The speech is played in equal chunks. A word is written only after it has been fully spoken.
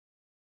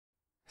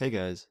Hey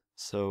guys,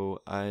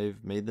 so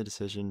I've made the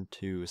decision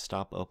to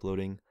stop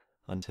uploading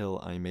until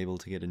I'm able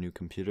to get a new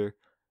computer.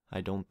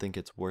 I don't think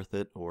it's worth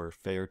it or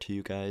fair to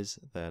you guys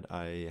that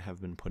I have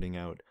been putting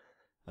out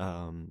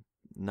um,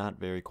 not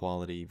very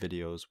quality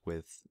videos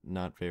with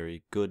not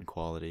very good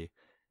quality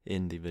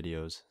in the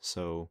videos.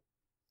 So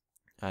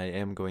I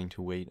am going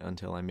to wait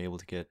until I'm able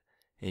to get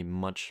a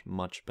much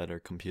better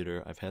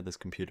computer. I've had this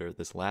computer,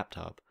 this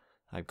laptop.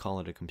 I call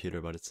it a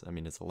computer, but it's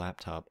a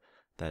laptop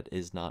that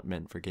is not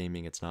meant for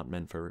gaming. It's not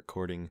meant for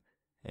recording,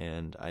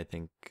 and I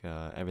think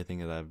everything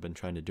that I've been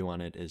trying to do on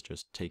it is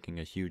just taking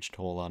a huge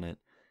toll on it.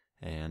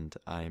 And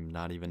I'm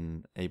not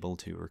even able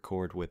to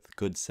record with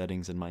good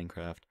settings in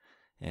Minecraft,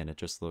 and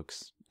it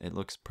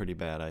looks pretty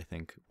bad, I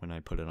think, when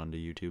I put it onto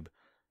YouTube.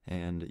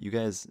 And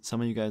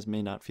some of you guys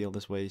may not feel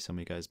this way, some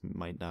of you guys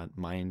might not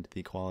mind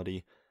the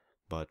quality,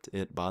 but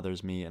it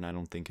bothers me and I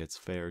don't think it's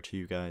fair to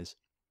you guys.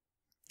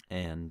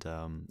 And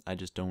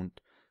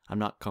I'm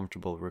not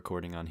comfortable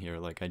recording on here.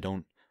 Like I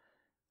don't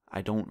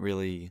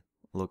really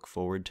look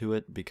forward to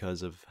it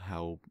because of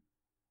how,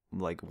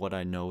 like, what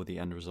I know the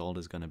end result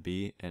is going to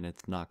be, and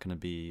it's not going to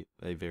be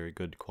a very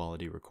good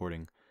quality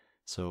recording.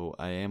 So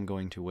I am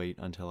going to wait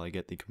until I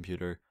get the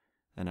computer,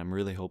 and I'm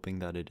really hoping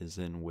that it is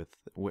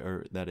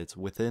or that it's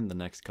within the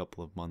next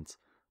couple of months,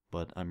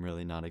 but I'm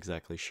really not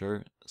exactly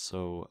sure,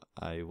 so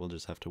I will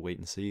just have to wait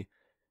and see,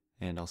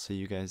 and I'll see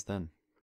you guys then.